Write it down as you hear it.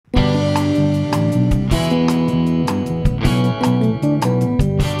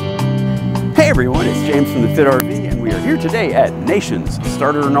everyone, it's James from the Fit RV, and we are here today at Nations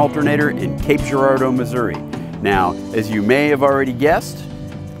Starter and Alternator in Cape Girardeau, Missouri. Now, as you may have already guessed,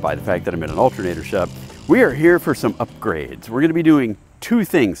 by the fact that I'm at an alternator shop, we are here for some upgrades. We're going to be doing two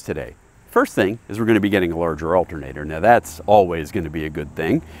things today. First thing is we're going to be getting a larger alternator. Now that's always going to be a good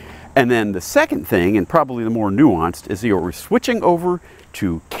thing. And then the second thing, and probably the more nuanced, is that we're switching over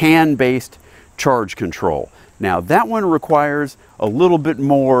to CAN-based charge control. Now that one requires a little bit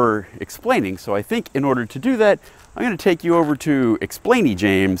more explaining, so I think in order to do that, I'm going to take you over to Explainy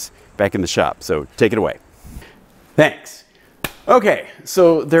James back in the shop. So take it away. Thanks. Okay,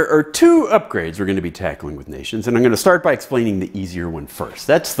 so there are two upgrades we're going to be tackling with Nations, and I'm going to start by explaining the easier one first.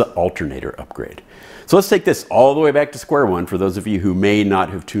 That's the alternator upgrade. So let's take this all the way back to square one for those of you who may not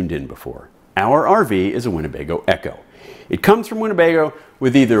have tuned in before. Our RV is a Winnebago Echo. It comes from Winnebago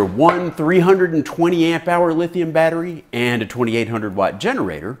with either one 320 amp hour lithium battery and a 2800 watt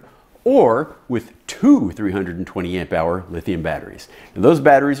generator, or with two 320 amp hour lithium batteries. Now, those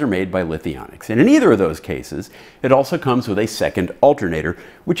batteries are made by Lithionics, and in either of those cases, it also comes with a second alternator,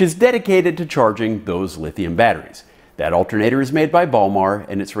 which is dedicated to charging those lithium batteries. That alternator is made by Balmar,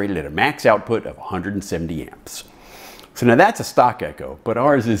 and it's rated at a max output of 170 amps. So now that's a stock Echo, but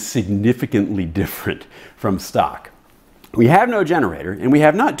ours is significantly different from stock. We have no generator, and we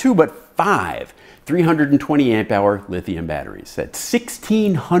have not two, but five 320 amp hour lithium batteries. That's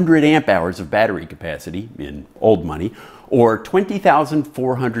 1,600 amp hours of battery capacity in old money, or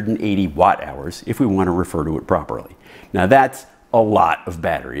 20,480 watt hours if we want to refer to it properly. Now that's a lot of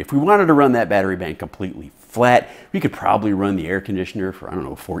battery. If we wanted to run that battery bank completely flat, we could probably run the air conditioner for, I don't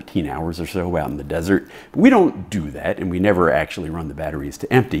know, 14 hours or so out in the desert. But we don't do that, and we never actually run the batteries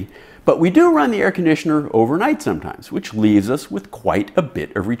to empty. But we do run the air conditioner overnight sometimes, which leaves us with quite a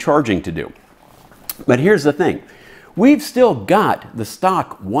bit of recharging to do. But here's the thing. We've still got the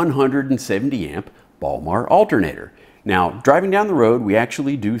stock 170 amp Balmar alternator. Now, driving down the road, we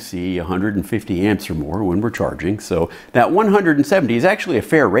actually do see 150 amps or more when we're charging, so that 170 is actually a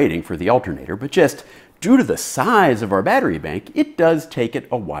fair rating for the alternator, but just due to the size of our battery bank, it does take it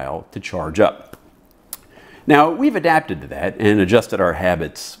a while to charge up. Now, we've adapted to that and adjusted our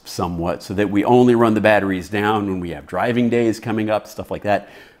habits somewhat so that we only run the batteries down when we have driving days coming up, stuff like that.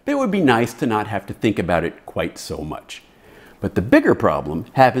 But it would be nice to not have to think about it quite so much. But the bigger problem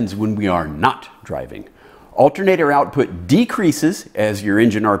happens when we are not driving. Alternator output decreases as your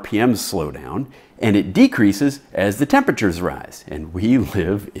engine RPMs slow down, and it decreases as the temperatures rise, and we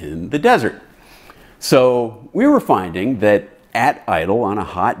live in the desert. So we were finding that at idle on a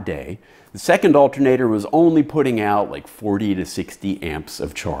hot day, the second alternator was only putting out like 40 to 60 amps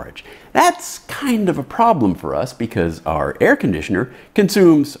of charge. That's kind of a problem for us because our air conditioner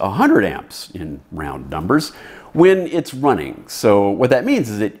consumes 100 amps in round numbers when it's running. So what that means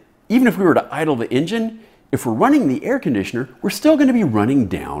is that even if we were to idle the engine, if we're running the air conditioner, we're still going to be running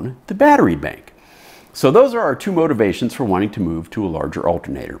down the battery bank. So those are our two motivations for wanting to move to a larger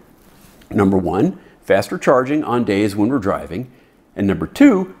alternator. Number one, faster charging on days when we're driving. And number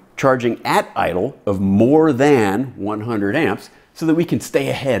two, charging at idle of more than 100 amps so that we can stay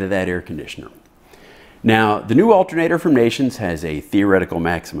ahead of that air conditioner. Now, the new alternator from Nations has a theoretical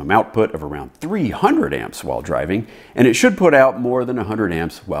maximum output of around 300 amps while driving, and it should put out more than 100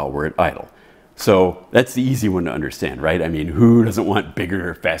 amps while we're at idle. So that's the easy one to understand, right? I mean, who doesn't want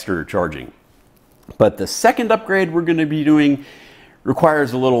bigger, faster charging? But the second upgrade we're going to be doing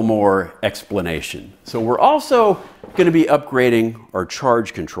requires a little more explanation. So we're also going to be upgrading our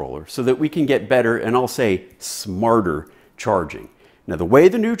charge controller so that we can get better, and I'll say smarter, charging. Now, the way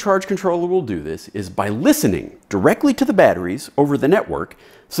the new charge controller will do this is by listening directly to the batteries over the network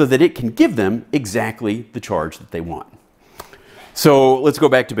so that it can give them exactly the charge that they want. So let's go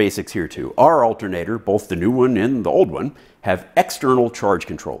back to basics here too. Our alternator, both the new one and the old one, have external charge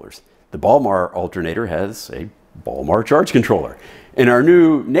controllers. The Balmar alternator has a Balmar charge controller. And our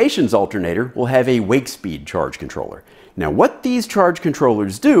new Nations alternator will have a Wakespeed charge controller. Now, what these charge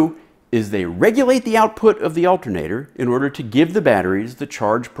controllers do is they regulate the output of the alternator in order to give the batteries the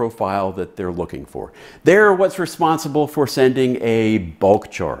charge profile that they're looking for. They're what's responsible for sending a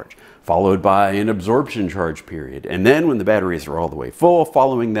bulk charge, followed by an absorption charge period, and then when the batteries are all the way full,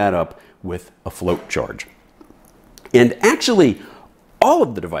 following that up with a float charge. And actually, all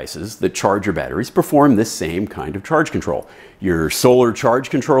of the devices that charge your batteries perform this same kind of charge control. Your solar charge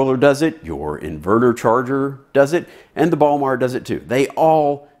controller does it, your inverter charger does it, and the Balmar does it too. They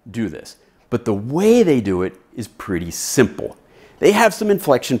all do this. But the way they do it is pretty simple. They have some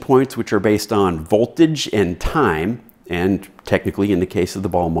inflection points which are based on voltage and time, and technically in the case of the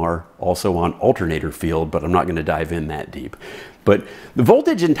Balmar, also on alternator field, but I'm not going to dive in that deep. But the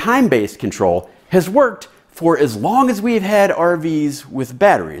voltage and time-based control has worked for as long as we've had RVs with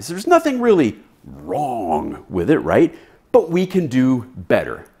batteries. There's nothing really wrong with it, right? But we can do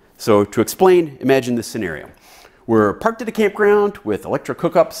better. So to explain, imagine this scenario. We're parked at a campground with electric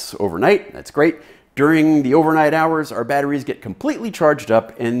hookups overnight. That's great. During the overnight hours, our batteries get completely charged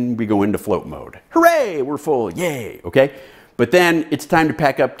up and we go into float mode. Hooray, we're full, yay, okay? But then it's time to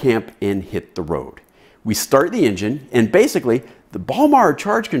pack up camp and hit the road. We start the engine and basically the Balmar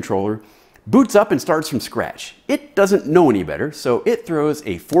charge controller boots up and starts from scratch. It doesn't know any better, so it throws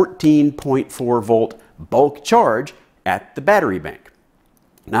a 14.4 volt bulk charge at the battery bank.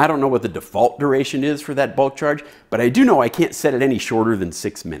 Now I don't know what the default duration is for that bulk charge, but I do know I can't set it any shorter than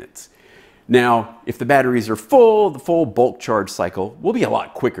 6 minutes. Now, if the batteries are full, the full bulk charge cycle will be a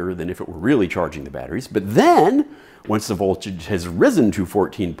lot quicker than if it were really charging the batteries. But then, once the voltage has risen to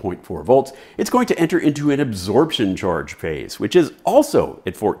 14.4 volts, it's going to enter into an absorption charge phase, which is also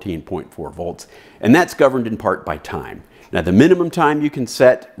at 14.4 volts, and that's governed in part by time. Now, the minimum time you can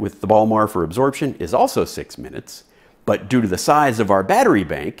set with the Balmar for absorption is also 6 minutes, but due to the size of our battery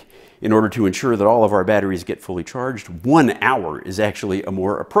bank, in order to ensure that all of our batteries get fully charged, 1 hour is actually a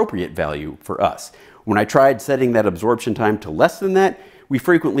more appropriate value for us. When I tried setting that absorption time to less than that, we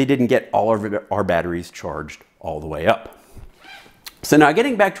frequently didn't get all of our batteries charged all the way up. So now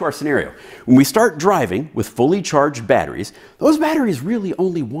getting back to our scenario, when we start driving with fully charged batteries, those batteries really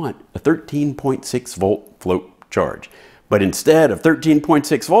only want a 13.6 volt float charge. But instead of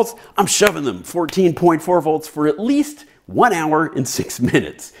 13.6 volts, I'm shoving them 14.4 volts for at least 1 hour and 6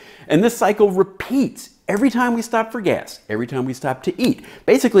 minutes. And this cycle repeats every time we stop for gas, every time we stop to eat.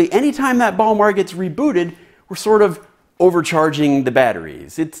 Basically, anytime that Balmar gets rebooted, we're sort of overcharging the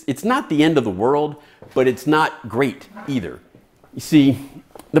batteries. It's not the end of the world, but it's not great either. You see,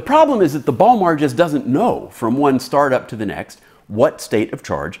 the problem is that the Balmar just doesn't know from one startup to the next what state of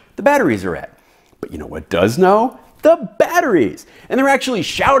charge the batteries are at. But you know what does know? The batteries. And they're actually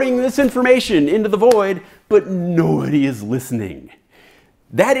shouting this information into the void, but nobody is listening.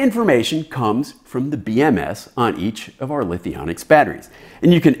 That information comes from the BMS on each of our Lithionics batteries.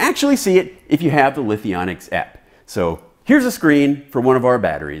 And you can actually see it if you have the Lithionics app. So here's a screen for one of our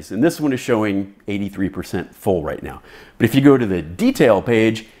batteries, and this one is showing 83% full right now. But if you go to the detail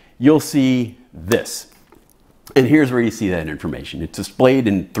page, you'll see this. And here's where you see that information. It's displayed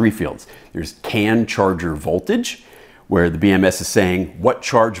in 3 fields. There's CAN charger voltage, where the BMS is saying what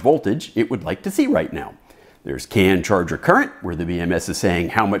charge voltage it would like to see right now. There's CAN charger current, where the BMS is saying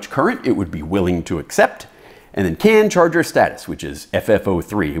how much current it would be willing to accept. And then CAN charger status, which is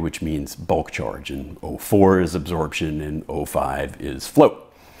FFO3, which means bulk charge, and O4 is absorption, and O5 is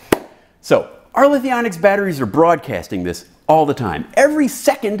float. So our Lithionics batteries are broadcasting this all the time. Every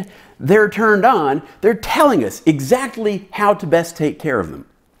second they're turned on, they're telling us exactly how to best take care of them.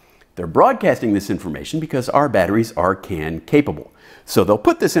 They're broadcasting this information because our batteries are CAN capable. So they'll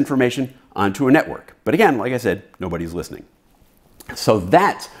put this information onto a network. But again, like I said, nobody's listening. So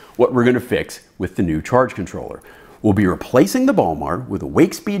that's what we're going to fix with the new charge controller. We'll be replacing the Balmar with a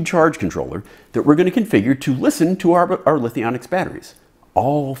Wakespeed charge controller that we're going to configure to listen to our Lithionics batteries,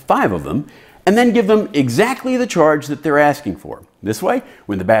 all 5 of them, and then give them exactly the charge that they're asking for. This way,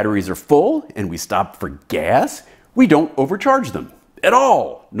 when the batteries are full and we stop for gas, we don't overcharge them at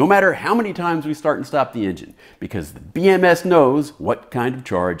all, no matter how many times we start and stop the engine, because the BMS knows what kind of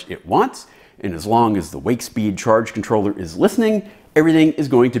charge it wants, and as long as the Wakespeed charge controller is listening, everything is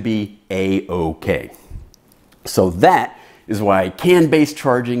going to be A-OK. So that is why CAN-based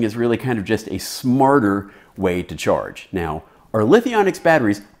charging is really kind of just a smarter way to charge. Now, our Lithionics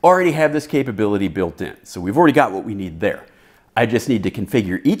batteries already have this capability built in, so we've already got what we need there. I just need to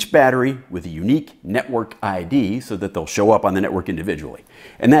configure each battery with a unique network ID so that they'll show up on the network individually.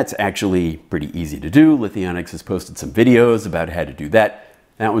 And that's actually pretty easy to do. Lithionics has posted some videos about how to do that.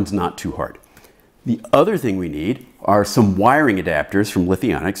 That one's not too hard. The other thing we need are some wiring adapters from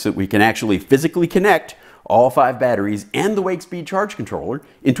Lithionics so that we can actually physically connect all 5 batteries and the Wakespeed charge controller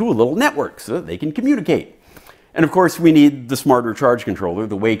into a little network so that they can communicate. And of course, we need the smarter charge controller,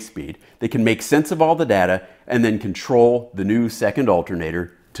 the Wakespeed, that can make sense of all the data and then control the new second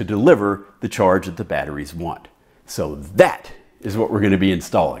alternator to deliver the charge that the batteries want. So that is what we're going to be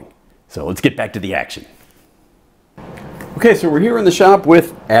installing. So let's get back to the action. Okay, so we're here in the shop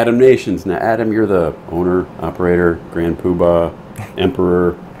with Adam Nations. Now, Adam, you're the owner, operator, Grand Poobah,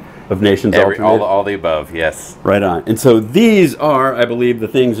 Emperor of Nations Alternator. All the above, yes. Right on. And so these are, I believe, the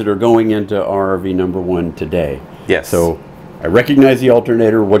things that are going into RRV number 1 today. Yes. So I recognize the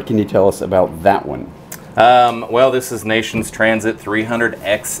alternator. What can you tell us about that one? Well, this is Nations Transit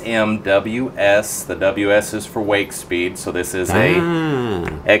 300XM WS. The WS is for Wakespeed, so this is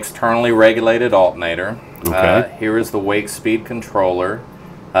a externally regulated alternator. Okay. Here is the Wakespeed controller,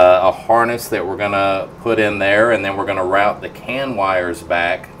 a harness that we're going to put in there, and then we're going to route the CAN wires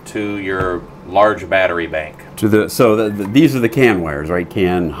back to your large battery bank. So these are the CAN wires, right?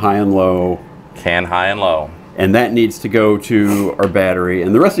 CAN high and low. CAN high and low. And that needs to go to our battery.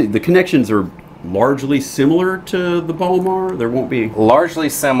 And the rest of the connections are largely similar to the Balmar? There won't be... Largely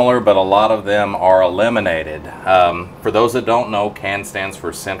similar, but a lot of them are eliminated. For those that don't know, CAN stands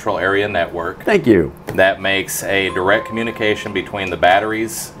for Central Area Network. Thank you. That makes a direct communication between the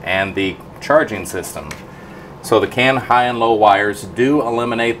batteries and the charging system. So the CAN high and low wires do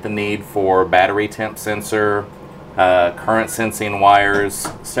eliminate the need for battery temp sensor, current sensing wires,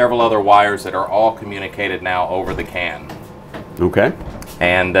 several other wires that are all communicated now over the CAN. Okay.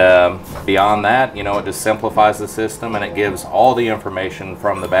 And beyond that, you know, it just simplifies the system and it gives all the information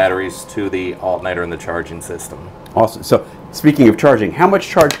from the batteries to the alternator and the charging system. Awesome. So speaking of charging, how much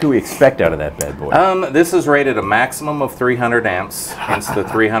charge do we expect out of that bad boy? This is rated a maximum of 300 amps, hence the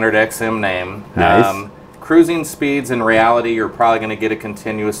 300XM name. Nice. Cruising speeds, in reality, you're probably going to get a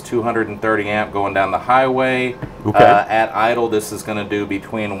continuous 230 amp going down the highway. Okay. At idle, this is going to do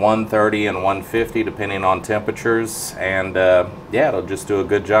between 130 and 150 depending on temperatures, and yeah, it'll just do a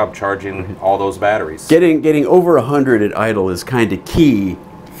good job charging all those batteries. Getting over 100 at idle is kind of key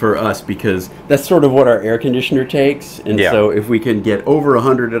for us because that's sort of what our air conditioner takes, and so if we can get over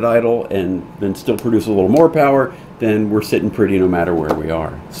 100 at idle and then still produce a little more power, then we're sitting pretty no matter where we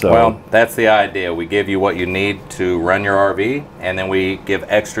are. So, well, that's the idea. We give you what you need to run your RV, and then we give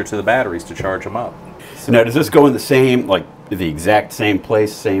extra to the batteries to charge them up. So now, does this go in the same, like the exact same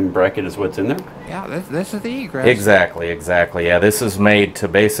place, same bracket as what's in there? Yeah, this is the egress. Exactly. Yeah, this is made to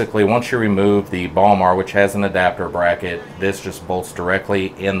basically, once you remove the Balmar, which has an adapter bracket, this just bolts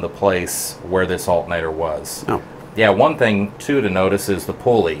directly in the place where this alternator was. Oh. Yeah, one thing, too, to notice is the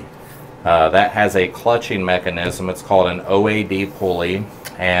pulley. That has a clutching mechanism. It's called an OAD pulley,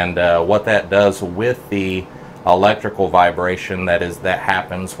 and what that does with the electrical vibration that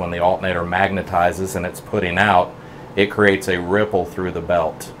happens when the alternator magnetizes and it's putting out, it creates a ripple through the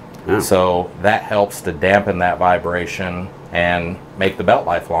belt. Oh. So that helps to dampen that vibration and make the belt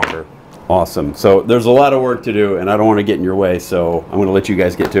life longer. Awesome. So there's a lot of work to do, and I don't want to get in your way, so I'm going to let you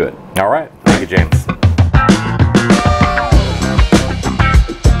guys get to it. All right. Thank you, James.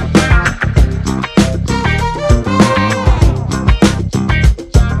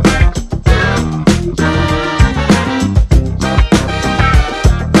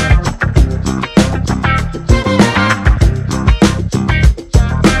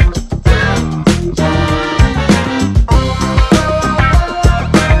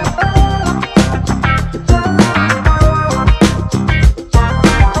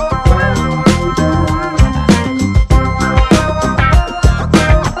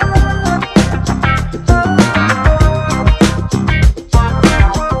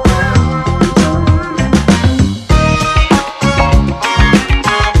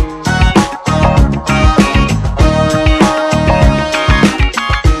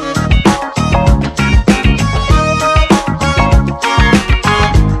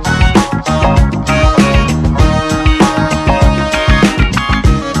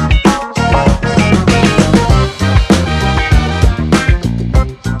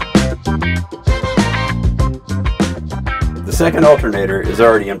 The second alternator is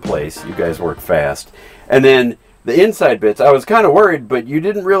already in place. You guys work fast. And then the inside bits, I was kind of worried, but you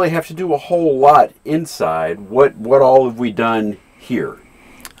didn't really have to do a whole lot inside. What all have we done here?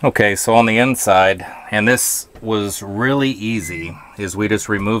 Okay, so on the inside, and this was really easy, is we just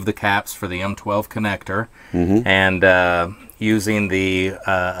removed the caps for the M12 connector, and using the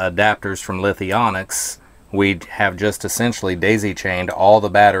adapters from Lithionics, we have just essentially daisy chained all the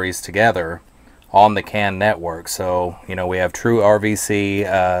batteries together on the CAN network. So, you know, we have true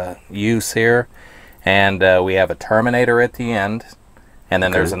RVC use here, and we have a terminator at the end, and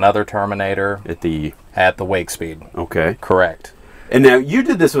then there's another terminator at the Wakespeed. Okay. Correct. And now you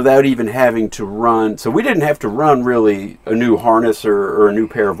did this without even having to run, so we didn't have to run really a new harness or a new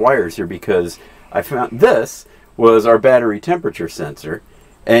pair of wires here, because I found this was our battery temperature sensor,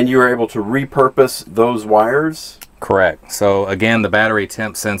 and you were able to repurpose those wires? Correct. So again, the battery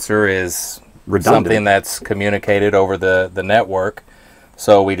temp sensor is redundant, something that's communicated over the network.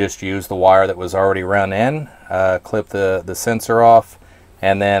 So we just use the wire that was already run in, clip the sensor off,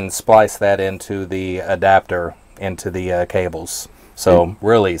 and then splice that into the adapter into the cables. So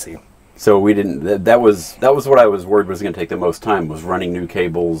real easy. So we didn't. That was what I was worried was going to take the most time, was running new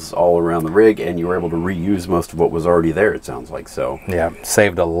cables all around the rig, and you were able to reuse most of what was already there. It sounds like so. Yeah,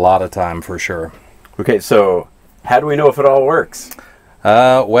 saved a lot of time for sure. Okay, so how do we know if it all works?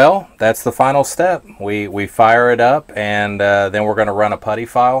 Well, that's the final step. We fire it up, and then we're going to run a PuTTY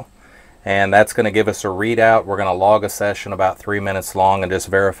file, and that's going to give us a readout. We're going to log a session about 3 minutes long and just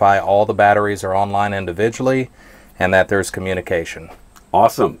verify all the batteries are online individually and that there's communication.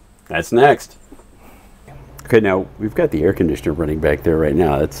 Awesome. That's next. Okay, now we've got the air conditioner running back there right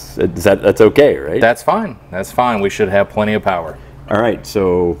now. That's okay, right? That's fine. That's fine. We should have plenty of power. All right,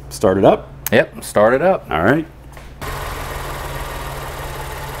 so start it up. Yep, start it up. All right.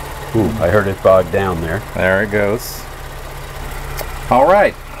 Ooh, I heard it bogged down there. There it goes. All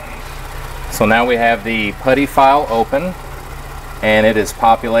right. So now we have the PuTTY file open, and it is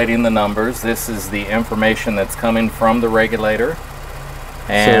populating the numbers. This is the information that's coming from the regulator,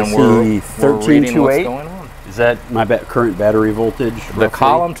 and so we're reading what's going on. Is that my current battery voltage? The roughly?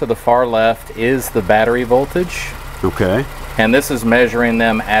 column to the far left is the battery voltage. Okay. And this is measuring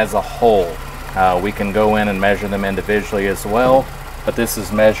them as a whole. We can go in and measure them individually as well, but this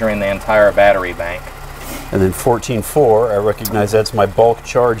is measuring the entire battery bank. And then 14.4, I recognize that's my bulk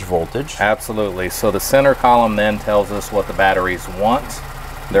charge voltage. Absolutely. So the center column then tells us what the batteries want.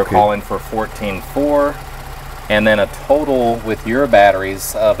 They're calling for 14.4, and then a total with your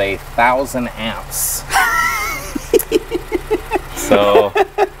batteries of 1,000 amps. So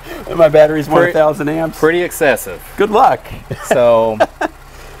my battery's 1,000 amps. Pretty excessive. Good luck. So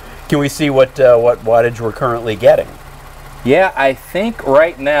can we see what wattage we're currently getting? Yeah, I think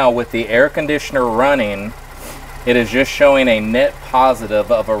right now with the air conditioner running, it is just showing a net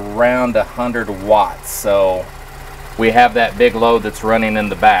positive of around 100 watts. So we have that big load that's running in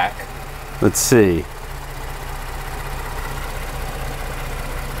the back. Let's see.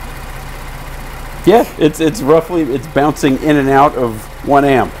 Yeah, it's roughly, it's bouncing in and out of 1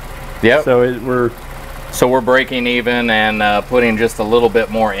 amp. Yep. So we're breaking even and putting just a little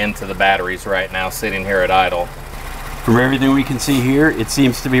bit more into the batteries right now, sitting here at idle. From everything we can see here, it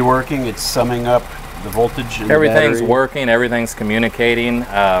seems to be working. It's summing up the voltage in Everything's the battery. working, everything's communicating.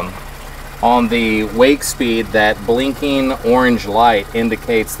 On the Wakespeed, that blinking orange light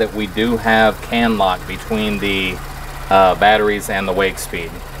indicates that we do have CAN lock between the batteries and the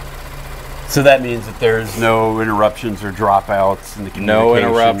Wakespeed. So that means that there's no interruptions or dropouts in the communication? No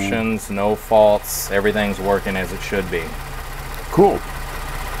interruptions, no faults, everything's working as it should be. Cool.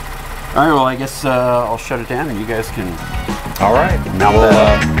 All right, well, I guess I'll shut it down and you guys can All right, mount that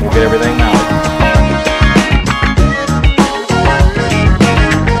up. We'll get everything mounted.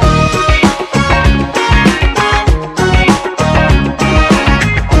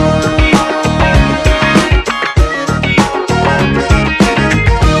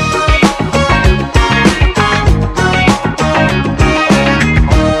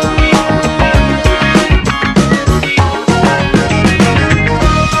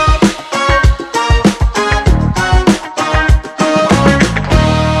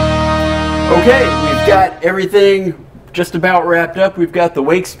 Okay, we've got everything just about wrapped up. We've got the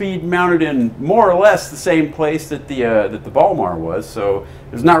Wakespeed mounted in more or less the same place that the Balmar was, so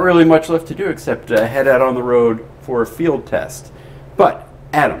there's not really much left to do except head out on the road for a field test. But,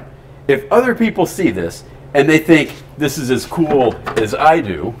 Adam, if other people see this and they think this is as cool as I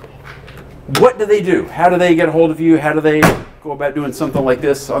do, what do they do? How do they get a hold of you? How do they go about doing something like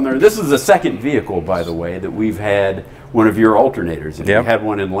this on their... This is the second vehicle, by the way, that we've had one of your alternators. And Yep. we had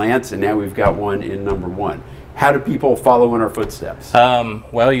one in Lance, and now we've got one in number 1. How do people follow in our footsteps?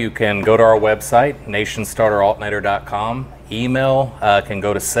 Well, you can go to our website, nationstarteralternator.com. Email can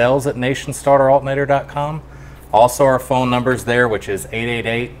go to sales@nationstarteralternator.com. Also, our phone number's there, which is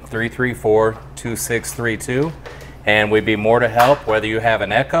 888-334-2632. And we'd be more to help, whether you have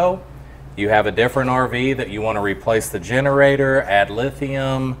an Echo, you have a different RV that you want to replace the generator, add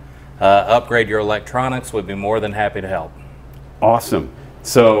lithium, upgrade your electronics, we'd be more than happy to help. Awesome.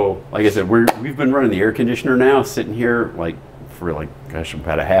 So, like I said, we've been running the air conditioner now, sitting here for gosh,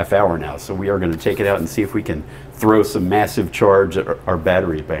 about a half hour now. So we are going to take it out and see if we can throw some massive charge at our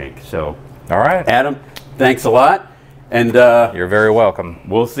battery bank. So, All right. Adam, thanks a lot, and You're very welcome.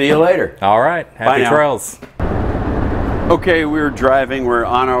 we'll see you later. All right. Happy now. trails. Okay, we're driving. We're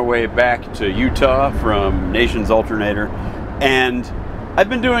on our way back to Utah from Nations Alternator, and I've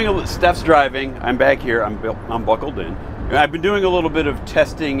been doing Steph's driving. I'm back here. I'm buckled in. I've been doing a little bit of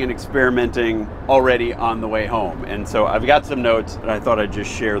testing and experimenting already on the way home, and so I've got some notes, and I thought I'd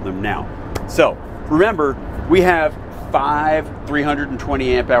just share them now. So remember, we have 5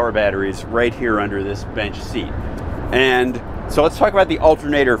 320 amp hour batteries right here under this bench seat, and So let's talk about the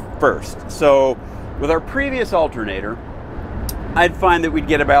alternator first. So with our previous alternator, I'd find that we'd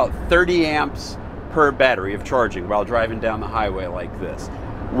get about 30 amps per battery of charging while driving down the highway like this.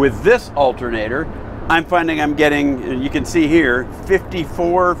 With this alternator, I'm finding I'm getting, you can see here,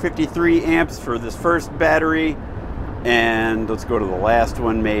 54, 53 amps for this first battery. And let's go to the last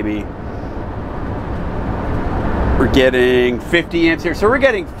one maybe. We're getting 50 amps here. So we're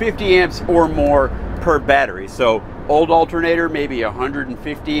getting 50 amps or more per battery. So old alternator, maybe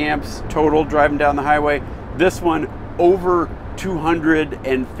 150 amps total driving down the highway. This one over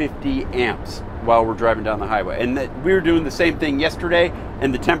 250 amps while we're driving down the highway. And we were doing the same thing yesterday,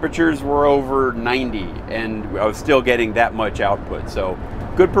 and the temperatures were over 90, and I was still getting that much output. So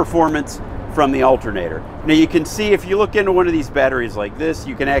good performance from the alternator. Now you can see, if you look into one of these batteries like this,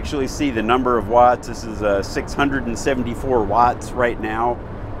 you can actually see the number of watts. This is 674 watts right now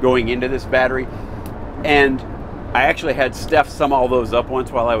going into this battery. And I actually had Steph sum all those up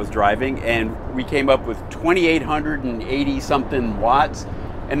once while I was driving, and we came up with 2,880 something watts.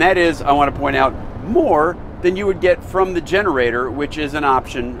 And that is, I want to point out, more than you would get from the generator, which is an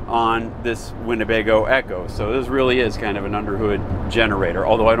option on this Winnebago Echo. So this really is kind of an underhood generator,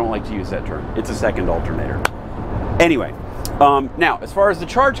 although I don't like to use that term. It's a second alternator. Anyway, now as far as the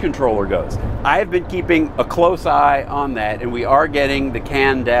charge controller goes, I have been keeping a close eye on that, and we are getting the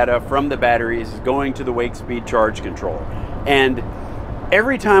CAN data from the batteries going to the Wakespeed charge controller. And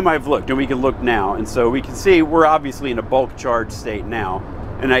every time I've looked, and we can look now, and so we can see we're obviously in a bulk charge state now.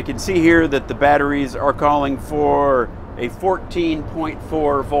 And I can see here that the batteries are calling for a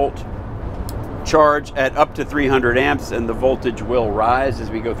 14.4 volt charge at up to 300 amps, and the voltage will rise as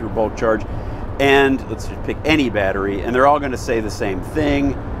we go through bulk charge. And let's just pick any battery, and they're all going to say the same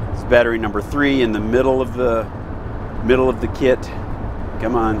thing. It's battery number 3 in the middle of the kit.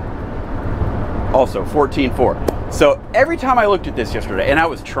 Come on. Also 14.4. So every time I looked at this yesterday, and I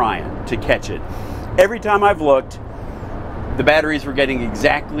was trying to catch it, every time I've looked, the batteries were getting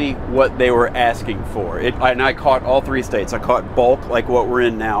exactly what they were asking for. And I caught all 3 states. I caught bulk, like what we're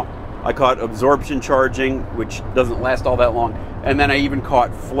in now. I caught absorption charging, which doesn't last all that long. And then I even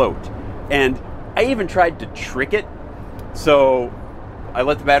caught float. And I even tried to trick it. So I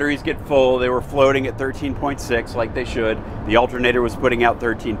let the batteries get full. They were floating at 13.6 like they should. The alternator was putting out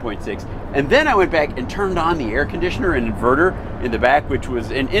 13.6. And then I went back and turned on the air conditioner and inverter in the back, which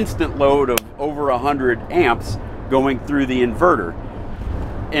was an instant load of over 100 amps going through the inverter.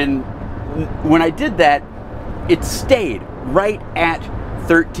 And when I did that, it stayed right at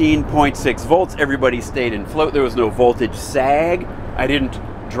 13.6 volts. Everybody stayed in float. There was no voltage sag. I didn't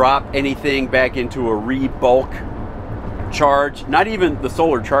drop anything back into a re-bulk charge. Not even the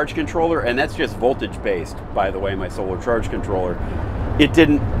solar charge controller, and that's just voltage based, by the way, my solar charge controller.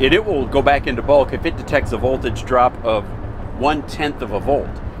 It will go back into bulk if it detects a voltage drop of 1/10 of a volt.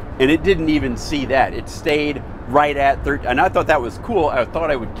 And it didn't even see that. It stayed right at 30, and I thought that was cool. I thought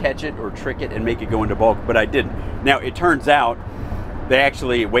I would catch it or trick it and make it go into bulk, but I didn't. Now it turns out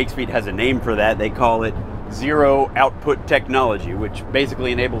Wakespeed has a name for that. They call it zero output technology, which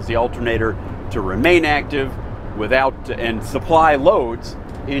basically enables the alternator to remain active and supply loads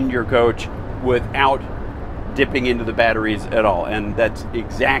in your coach without dipping into the batteries at all. And that's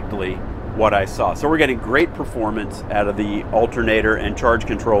exactly what I saw. So we're getting great performance out of the alternator and charge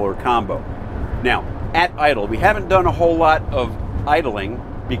controller combo. Now, at idle, we haven't done a whole lot of idling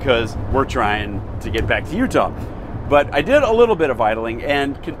because we're trying to get back to Utah. But I did a little bit of idling,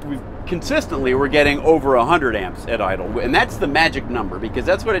 and consistently we're getting over 100 amps at idle. And that's the magic number, because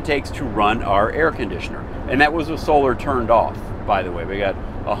that's what it takes to run our air conditioner. And that was with solar turned off, by the way. We got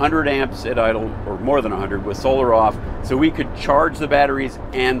 100 amps at idle, or more than 100 with solar off, so we could charge the batteries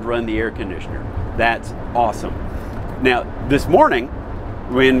and run the air conditioner. That's awesome. Now, this morning,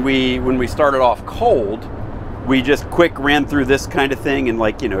 when we started off cold, we just quick ran through this kind of thing and,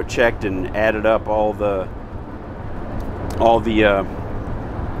 like, you know, checked and added up all the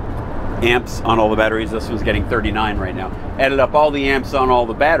amps on all the batteries. This one's getting 39 right now. Added up all the amps on all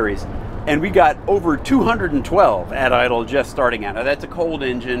the batteries, and we got over 212 at idle just starting out. Now that's a cold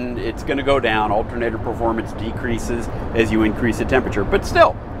engine. It's going to go down. Alternator performance decreases as you increase the temperature, but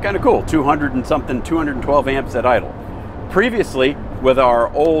still kind of cool. 212 amps at idle. Previously, with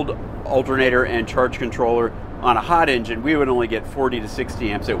our old alternator and charge controller on a hot engine, we would only get 40 to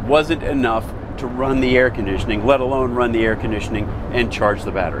 60 amps. It wasn't enough to run the air conditioning, let alone run the air conditioning and charge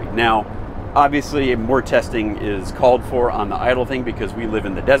the battery. Now, obviously, more testing is called for on the idle thing because we live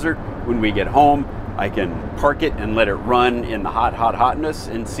in the desert. When we get home, I can park it and let it run in the hotness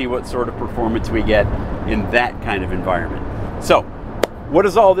and see what sort of performance we get in that kind of environment. So, what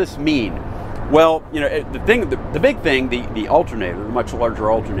does all this mean? Well, you know, the big thing, the alternator, the much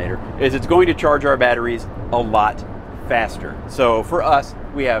larger alternator, is it's going to charge our batteries a lot faster. So for us,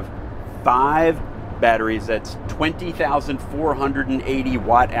 we have 5 batteries. That's 20,480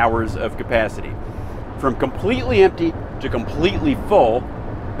 watt hours of capacity. From completely empty to completely full,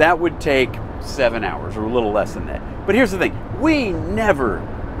 that would take 7 hours or a little less than that. But here's the thing, we never,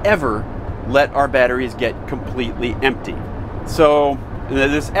 ever let our batteries get completely empty. So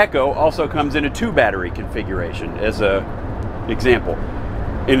this Echo also comes in a 2 battery configuration as a example.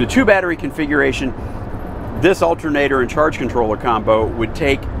 In the 2 battery configuration, this alternator and charge controller combo would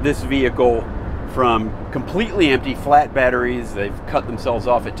take this vehicle from completely empty flat batteries, they've cut themselves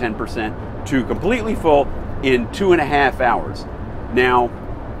off at 10%, to completely full in 2.5 hours. Now,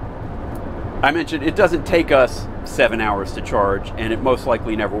 I mentioned it doesn't take us 7 hours to charge, and it most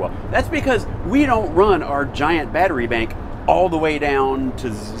likely never will. That's because we don't run our giant battery bank all the way down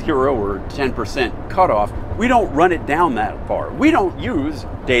to 0 or 10% cutoff. We don't run it down that far. We don't use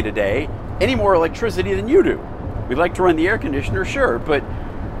day to day any more electricity than you do. We like to run the air conditioner, sure, but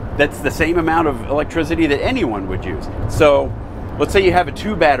that's the same amount of electricity that anyone would use. So let's say you have a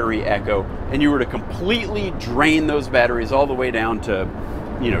 2 battery Echo and you were to completely drain those batteries all the way down to,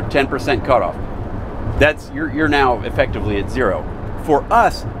 you know, 10% cutoff. That's you're now effectively at 0. For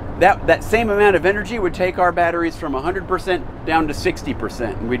us, that same amount of energy would take our batteries from 100% down to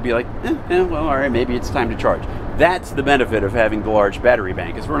 60%, and we'd be like, well, all right, maybe it's time to charge. That's the benefit of having the large battery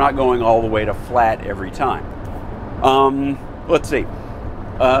bank, is we're not going all the way to flat every time. Let's see.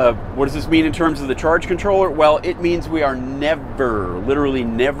 What does this mean in terms of the charge controller? Well, it means we are never, literally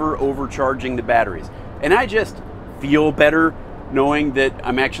never overcharging the batteries. And I just feel better knowing that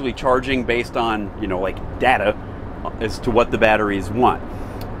I'm actually charging based on, you know, like data as to what the batteries want.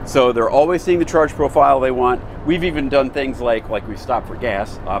 So they're always seeing the charge profile they want. We've even done things like we stop for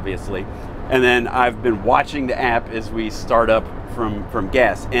gas, obviously. And then I've been watching the app as we start up from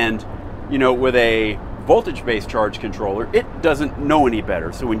gas. And, you know, with a voltage-based charge controller, it doesn't know any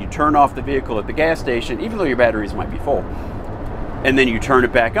better. So when you turn off the vehicle at the gas station, even though your batteries might be full, and then you turn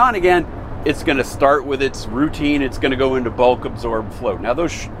it back on again, it's going to start with its routine. It's going to go into bulk, absorb, float. Now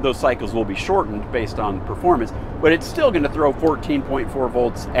those cycles will be shortened based on performance, but it's still going to throw 14.4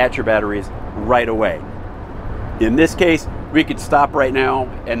 volts at your batteries right away. In this case, we could stop right now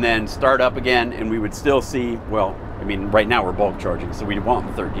and then start up again, and we would still see, well, I mean, right now we're bulk charging, so we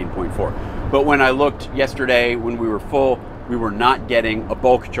want the 13.4. But when I looked yesterday, when we were full, we were not getting a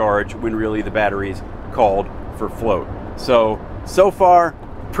bulk charge when really the batteries called for float. So far,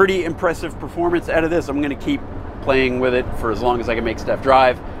 pretty impressive performance out of this. I'm going to keep playing with it for as long as I can make stuff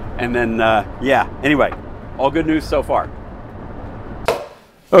drive. And then, yeah, anyway, all good news so far.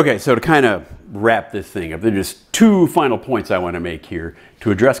 Okay, so to kind of wrap this thing up, there are just 2 final points I want to make here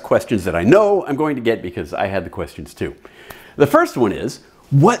to address questions that I know I'm going to get because I had the questions too. The first one is,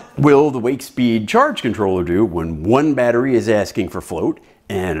 what will the Wakespeed charge controller do when one battery is asking for float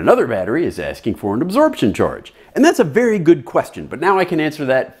and another battery is asking for an absorption charge? And that's a very good question, but now I can answer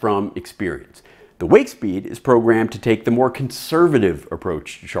that from experience. The Wakespeed is programmed to take the more conservative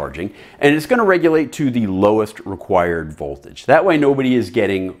approach to charging, and it's going to regulate to the lowest required voltage. That way nobody is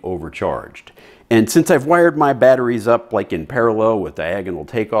getting overcharged. And since I've wired my batteries up like in parallel with diagonal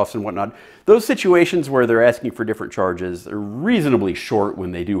takeoffs and whatnot, those situations where they're asking for different charges are reasonably short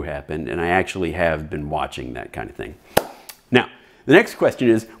when they do happen, and I actually have been watching that kind of thing. Now, the next question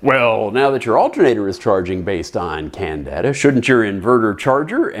is, well, now that your alternator is charging based on CAN data, shouldn't your inverter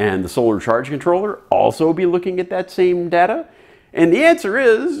charger and the solar charge controller also be looking at that same data? And the answer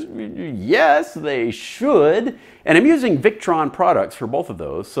is, yes, they should. And I'm using Victron products for both of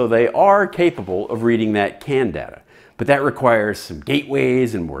those, so they are capable of reading that CAN data. But that requires some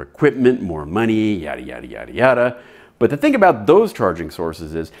gateways and more equipment, more money, yada, yada, yada, yada. But the thing about those charging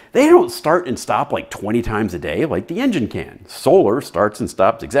sources is they don't start and stop like 20 times a day like the engine can. Solar starts and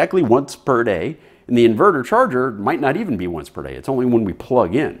stops exactly once per day, and the inverter charger might not even be once per day. It's only when we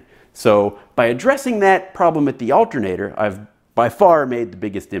plug in. So by addressing that problem at the alternator, I've by far made the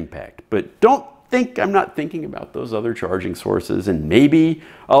biggest impact. But don't think I'm not thinking about those other charging sources, and maybe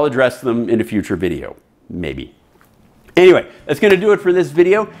I'll address them in a future video. Maybe. Anyway, that's going to do it for this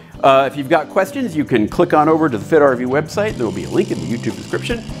video. If you've got questions, you can click on over to the FitRV website. There will be a link in the YouTube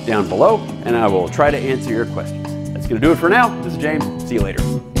description down below, and I will try to answer your questions. That's going to do it for now. This is James. See you later.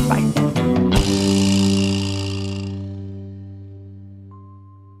 Bye.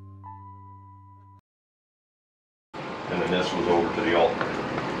 And then this was over to the alternator.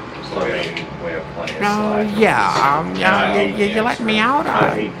 So I mean, we have plenty of slack. Yeah, you let me out?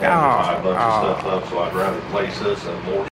 I hate having 5 bucks of stuff up, so I'd rather place this and more